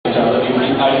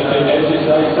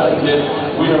they get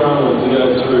winner only to go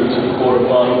through to the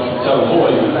quarterfinal. So boy,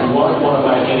 you won't want to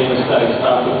make any mistakes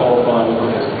after qualifying the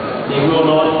rest. You will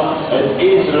not. It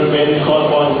is an advantage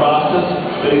qualifying fastest,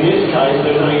 but in this case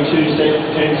there's only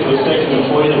 2/10 of a second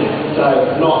between them,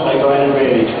 so not a great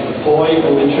advantage. Hoy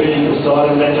will be treating the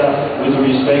Seidenbecher with the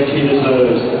respect he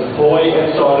deserves. Hoy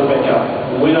and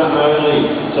Seidenbecher, winner only,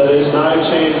 so there's no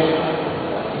chance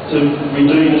to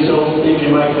redeem yourself if you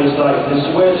make mistakes. This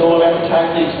is where it's all about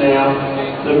tactics now,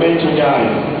 the mental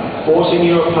game. Forcing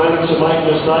your opponent to make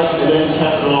mistakes and then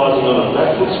capitalising on it.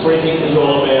 That's what sprinting is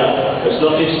all about. It's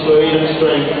not just speed and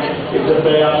strength. It's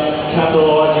about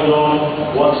capitalising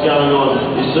on what's going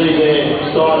on. You see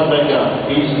there, Seidenbecher,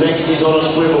 his neck is on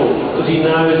a swivel because he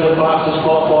knows the fastest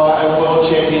qualifier and world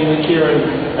champion, the Kieran,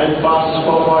 and fastest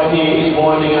qualifier here is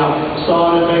winding up.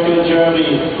 Seidenbecher,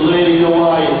 Germany, leading the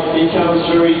way. He comes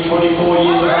through his 24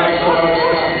 years of age.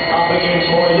 Up against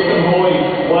Hoy. Look at Hoy,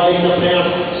 waiting the pound.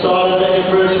 Seidenbecher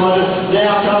first one.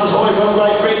 Now comes Hoy from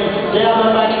Great Britain. Down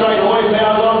the back straight, Hoy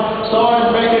powers on.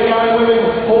 Seidenbecher going with him.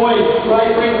 Hoy,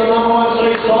 Great Britain, the number 1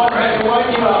 seed. Seidenbecher won't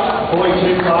give up. Hoy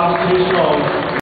too fast, too strong.